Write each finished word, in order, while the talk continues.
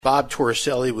Bob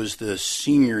Torricelli was the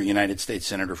senior United States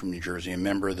Senator from New Jersey, a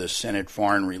member of the Senate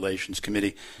Foreign Relations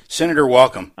Committee. Senator,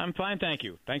 welcome. I'm fine, thank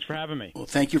you. Thanks for having me. Well,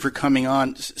 thank you for coming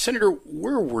on. Senator,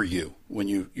 where were you when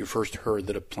you first heard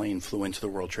that a plane flew into the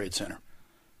World Trade Center?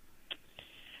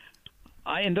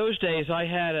 In those days, I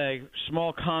had a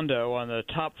small condo on the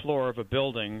top floor of a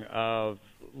building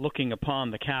looking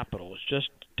upon the Capitol. It's just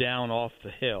down off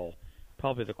the hill,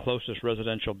 probably the closest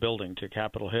residential building to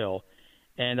Capitol Hill.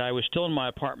 And I was still in my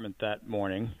apartment that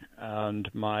morning, and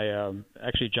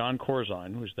actually John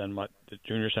Corzine, who was then the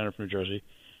junior senator from New Jersey,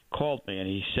 called me, and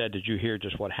he said, "Did you hear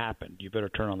just what happened? You better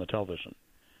turn on the television."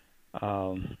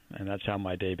 And that's how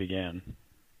my day began.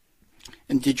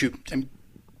 And did you?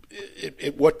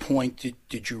 At what point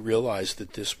did you realize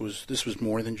that this was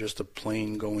more than just a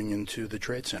plane going into the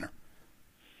Trade Center?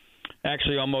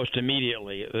 Actually, almost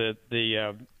immediately.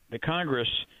 The Congress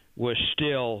was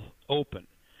still open.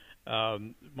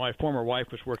 My former wife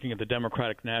was working at the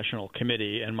Democratic National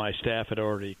Committee, and my staff had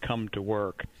already come to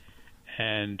work.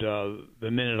 And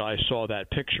the minute I saw that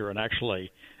picture, and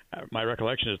actually my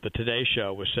recollection is the Today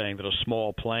Show was saying that a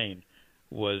small plane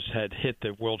had hit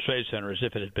the World Trade Center as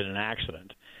if it had been an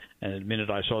accident. And the minute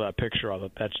I saw that picture, I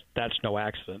thought, that's no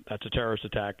accident. That's a terrorist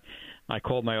attack. I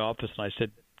called my office, and I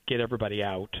said, get everybody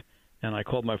out. And I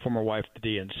called my former wife, the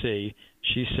DNC.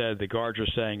 She said, the guards are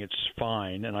saying it's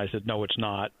fine. And I said, no, it's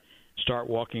not. Start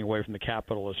walking away from the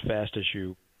Capitol as fast as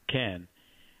you can.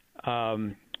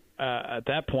 At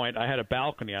that point, I had a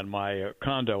balcony on my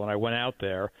condo, and I went out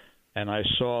there, and I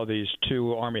saw these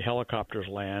two Army helicopters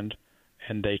land,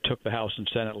 and they took the House and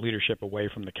Senate leadership away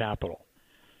from the Capitol.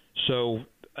 So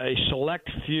a select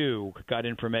few got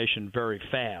information very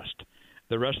fast.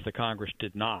 The rest of the Congress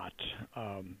did not.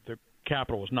 The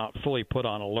Capitol was not fully put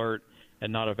on alert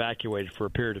and not evacuated for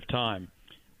a period of time.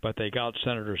 But they got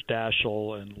Senators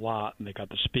Daschle and Lott, and they got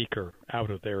the Speaker out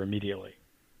of there immediately.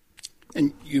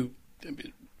 And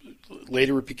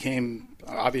later it became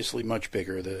obviously much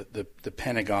bigger, the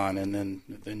Pentagon, and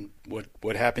then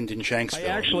what happened in Shanksville. I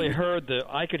actually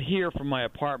I could hear from my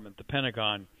apartment the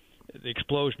Pentagon, the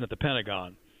explosion at the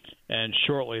Pentagon, and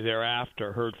shortly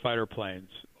thereafter heard fighter planes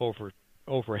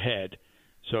overhead.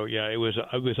 So yeah, it was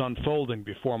unfolding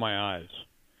before my eyes.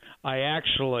 I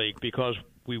actually, because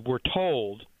we were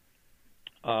told.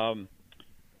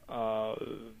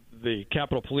 The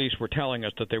Capitol Police were telling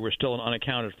us that they were still an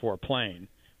unaccounted for plane,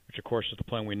 which of course is the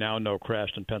plane we now know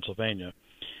crashed in Pennsylvania,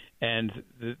 and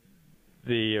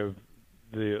the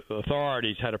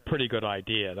authorities had a pretty good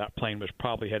idea that plane was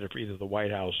probably headed for either the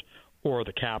White House or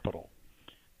the Capitol.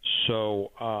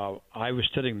 So I was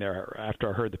sitting there after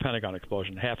I heard the Pentagon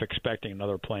explosion, half expecting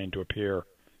another plane to appear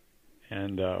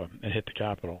and hit the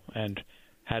Capitol. And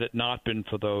had it not been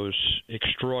for those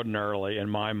extraordinarily, in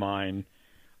my mind,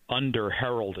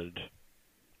 under-heralded,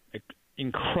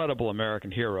 incredible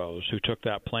American heroes who took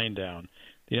that plane down,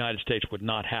 the United States would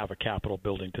not have a Capitol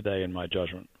building today, in my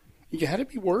judgment. You had to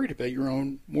be worried about your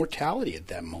own mortality at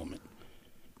that moment.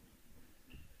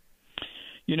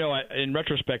 You know, in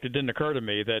retrospect, it didn't occur to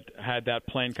me that had that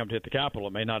plane come to hit the Capitol,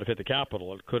 it may not have hit the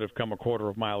Capitol. It could have come a quarter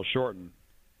of a mile short and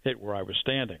hit where I was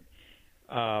standing.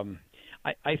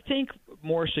 I think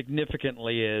more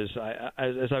significantly is,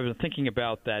 as I've been thinking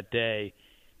about that day,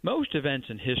 most events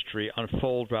in history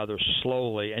unfold rather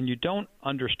slowly, and you don't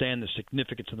understand the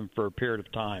significance of them for a period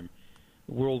of time.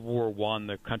 World War I,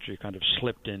 the country kind of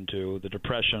slipped into, the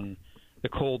Depression, the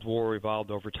Cold War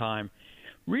evolved over time.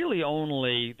 Really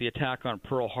only the attack on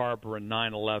Pearl Harbor and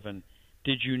 9/11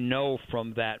 did you know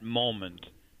from that moment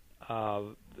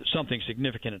something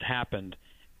significant had happened,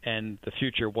 and the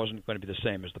future wasn't going to be the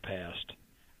same as the past.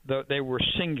 They were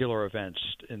singular events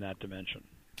in that dimension.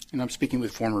 And I'm speaking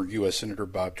with former U.S. Senator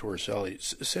Bob Torricelli.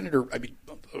 Senator,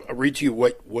 I'll read to you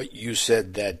what you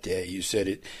said that day. You said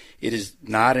it is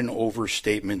not an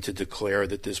overstatement to declare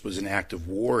that this was an act of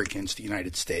war against the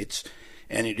United States,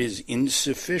 and it is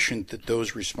insufficient that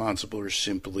those responsible are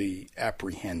simply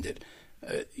apprehended.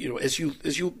 As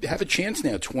you have a chance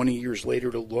now, 20 years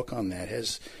later, to look on that,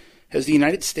 has the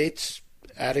United States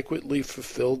adequately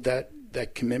fulfilled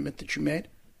that commitment that you made?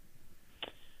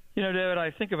 You know, David,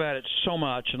 I think about it so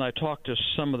much, and I talked to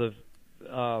some of the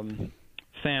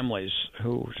families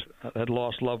who had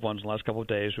lost loved ones in the last couple of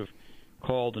days who've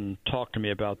called and talked to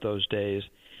me about those days.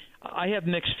 I have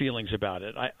mixed feelings about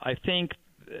it. I think,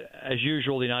 as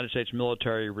usual, the United States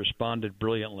military responded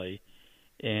brilliantly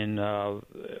in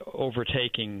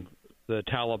overtaking the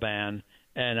Taliban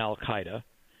and al-Qaeda.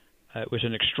 It was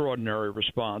an extraordinary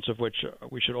response of which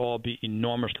we should all be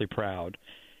enormously proud.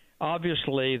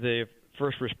 Obviously, the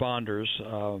first responders,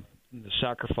 the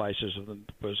sacrifices of them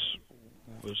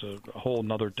was a whole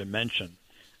other dimension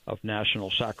of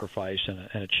national sacrifice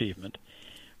and achievement.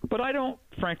 But I don't,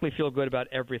 frankly, feel good about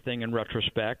everything in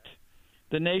retrospect.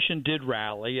 The nation did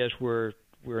rally, as we're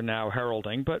now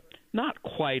heralding, but not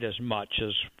quite as much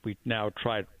as we now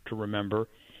try to remember.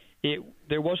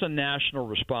 There was a national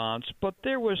response, but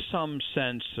there was some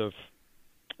sense of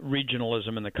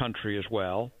regionalism in the country as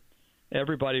well.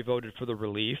 Everybody voted for the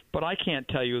relief, but I can't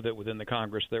tell you that within the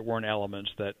Congress there weren't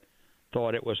elements that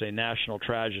thought it was a national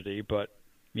tragedy but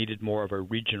needed more of a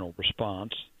regional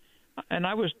response. And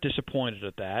I was disappointed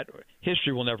at that.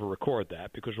 History will never record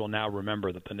that because we'll now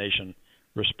remember that the nation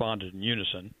responded in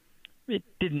unison. It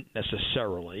didn't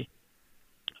necessarily.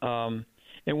 And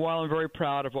while I'm very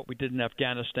proud of what we did in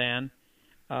Afghanistan,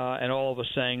 and all of us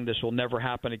saying this will never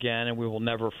happen again and we will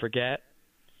never forget,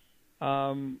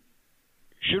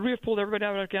 should we have pulled everybody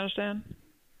out of Afghanistan?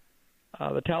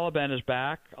 The Taliban is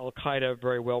back. Al-Qaeda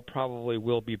very well probably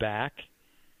will be back.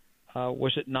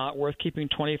 Was it not worth keeping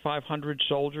 2,500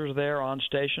 soldiers there on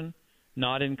station,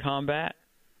 not in combat,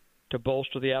 to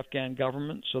bolster the Afghan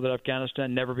government so that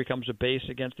Afghanistan never becomes a base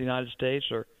against the United States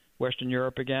or Western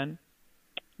Europe again?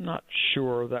 Not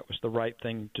sure that was the right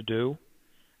thing to do.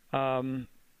 And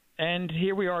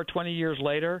here we are 20 years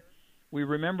later. We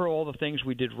remember all the things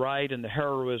we did right and the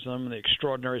heroism and the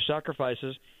extraordinary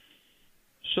sacrifices.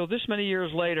 So this many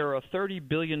years later, a $30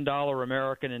 billion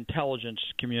American intelligence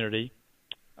community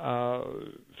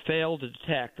failed to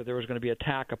detect that there was going to be an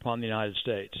attack upon the United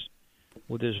States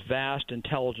with this vast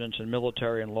intelligence and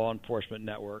military and law enforcement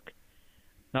network.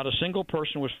 Not a single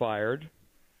person was fired.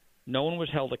 No one was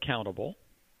held accountable.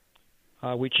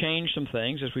 We changed some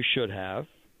things, as we should have.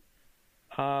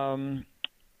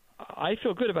 I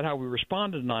feel good about how we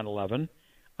responded to 9/11.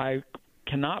 I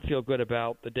cannot feel good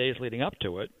about the days leading up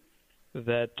to it,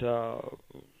 that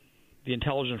the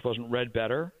intelligence wasn't read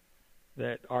better,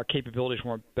 that our capabilities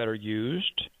weren't better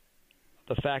used.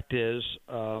 The fact is,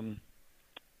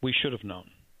 we should have known.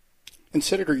 And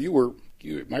Senator,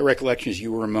 my recollection is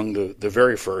you were among the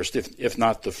very first, if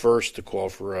not the first, to call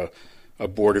for a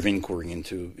board of inquiry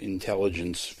into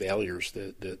intelligence failures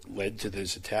that led to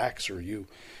those attacks. Are you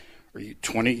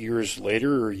 20 years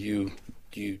later?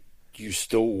 Do you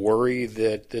still worry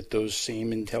that those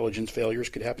same intelligence failures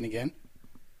could happen again?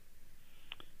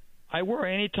 I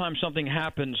worry anytime something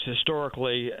happens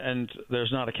historically and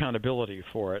there's not accountability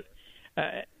for it.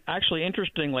 Actually,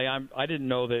 interestingly, I didn't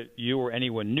know that you or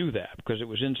anyone knew that because it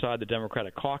was inside the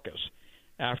Democratic caucus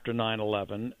after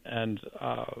 9/11, and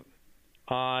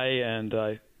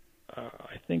I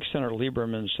think Senator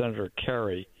Lieberman and Senator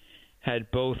Kerry had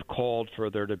both called for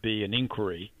there to be an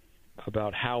inquiry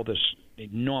about how this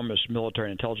enormous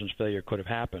military intelligence failure could have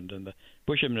happened, and the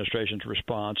Bush administration's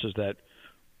response is that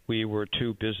we're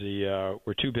too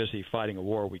busy fighting a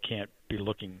war. We can't be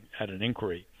looking at an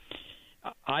inquiry.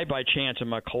 I, by chance,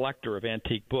 am a collector of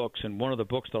antique books, and one of the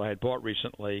books that I had bought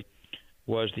recently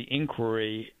was the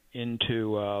inquiry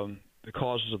into the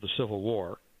causes of the Civil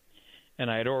War, and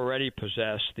I had already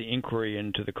possessed the inquiry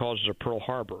into the causes of Pearl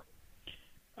Harbor.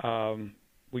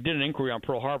 We did an inquiry on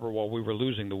Pearl Harbor while we were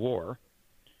losing the war,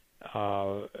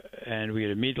 and we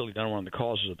had immediately done one on the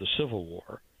causes of the Civil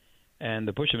War. And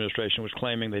the Bush administration was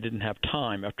claiming they didn't have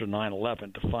time after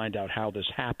 9/11 to find out how this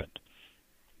happened.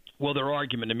 Well, their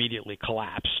argument immediately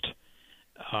collapsed,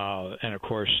 and of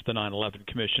course the 9/11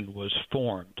 Commission was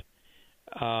formed.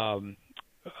 But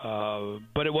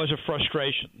it was a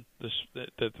frustration,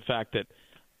 the fact that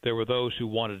there were those who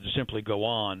wanted to simply go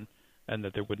on and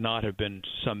that there would not have been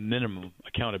some minimum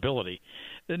accountability,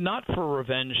 not for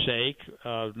revenge sake,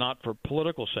 not for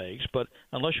political sakes, but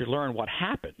unless you learn what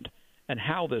happened and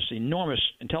how this enormous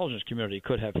intelligence community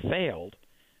could have failed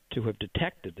to have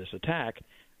detected this attack,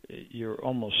 you're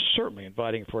almost certainly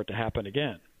inviting for it to happen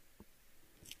again.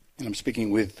 And I'm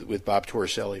speaking with Bob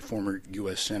Torricelli, former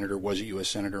U.S. Senator, was a U.S.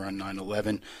 Senator on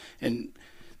 9/11. And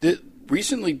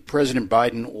recently President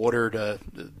Biden ordered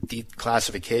the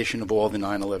declassification of all the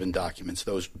 9/11 documents,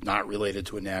 those not related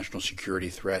to a national security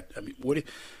threat. I mean,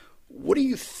 what do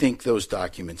you think those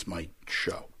documents might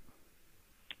show?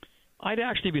 I'd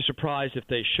actually be surprised if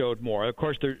they showed more. Of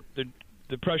course,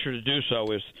 the pressure to do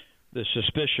so is the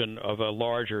suspicion of a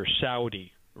larger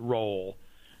Saudi role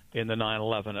in the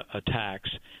 9/11 attacks.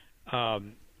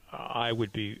 I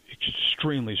would be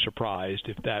extremely surprised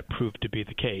if that proved to be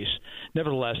the case.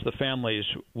 Nevertheless, the families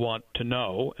want to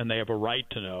know, and they have a right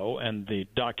to know, and the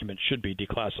documents should be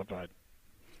declassified.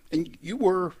 And you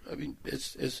were, I mean,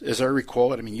 as I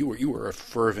recall it, I mean, you were a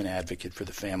fervent advocate for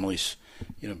the families,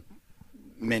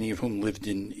 many of whom lived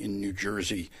in New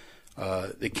Jersey.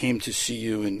 They came to see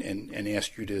you and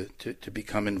asked you to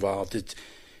become involved.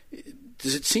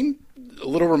 Does it seem a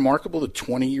little remarkable that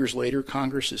 20 years later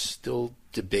Congress is still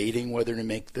debating whether to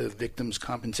make the Victims'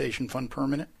 Compensation Fund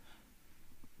permanent?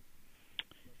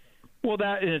 Well,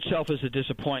 that in itself is a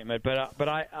disappointment, but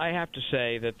I have to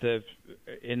say that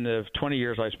in the 20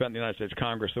 years I spent in the United States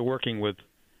Congress, the working with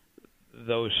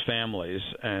those families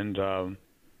and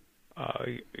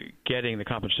getting the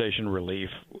compensation relief,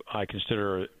 I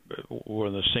consider one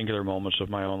of the singular moments of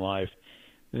my own life.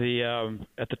 At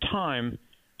the time,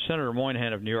 Senator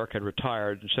Moynihan of New York had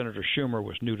retired, and Senator Schumer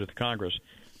was new to the Congress,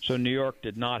 so New York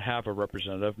did not have a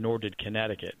representative, nor did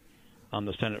Connecticut, on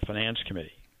the Senate Finance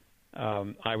Committee.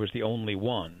 I was the only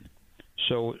one.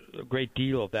 So a great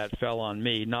deal of that fell on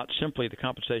me, not simply the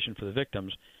compensation for the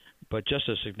victims, but just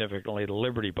as significantly the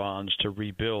Liberty bonds to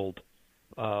rebuild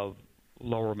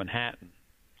Lower Manhattan,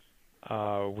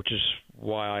 which is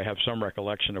why I have some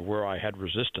recollection of where I had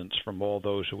resistance from all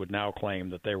those who would now claim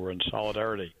that they were in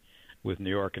solidarity with New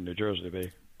York and New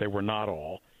Jersey. They were not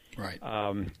all. Right.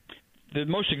 The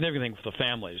most significant thing for the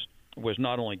families was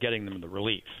not only getting them the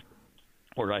relief,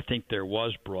 where I think there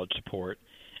was broad support,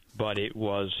 but it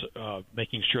was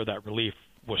making sure that relief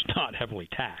was not heavily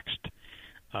taxed,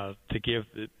 to give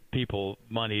the people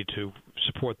money to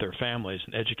support their families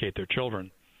and educate their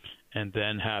children, and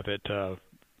then have it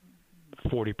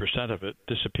 40% of it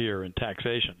disappear in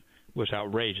taxation was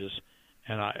outrageous.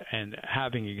 And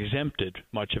having exempted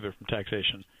much of it from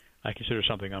taxation, I consider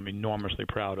something I'm enormously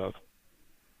proud of.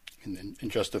 And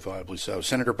justifiably so.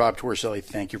 Senator Bob Torricelli,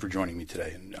 thank you for joining me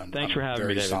today. Thanks for having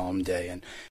me, David. On a very solemn day. And